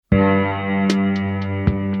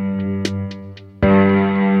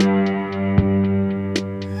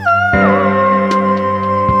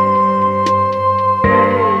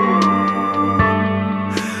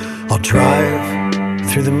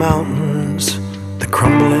mountains, the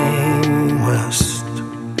crumbling west.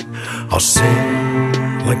 I'll sing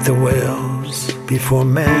like the whales before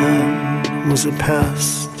man was a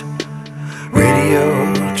pest. Radio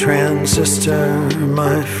transistor,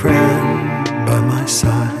 my friend by my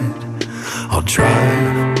side. I'll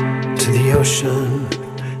drive to the ocean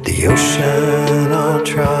I'll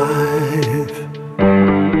drive.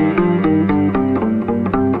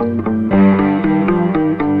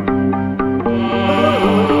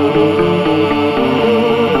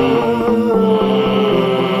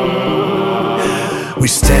 We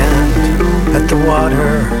stand at the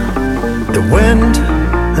water, the wind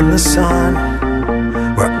and the sun,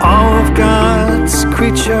 where all of God's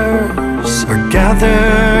creatures are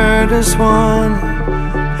gathered as one.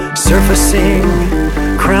 Surfacing,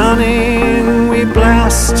 crowning, we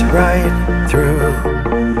blast right through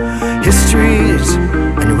histories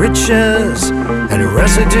and riches and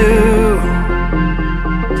residue.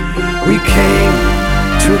 We came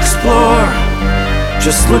to explore.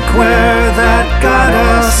 Just look where that got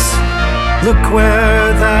us. Look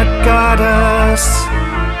where that got us.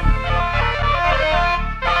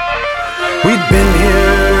 We've been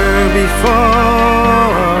here before.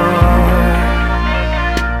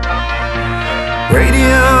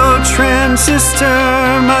 Radio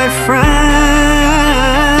transistor, my friend.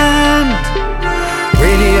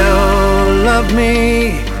 Radio, love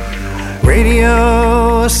me.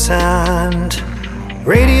 Radio, sand.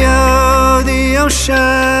 Radio, the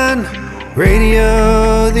ocean.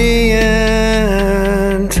 Radio, the end.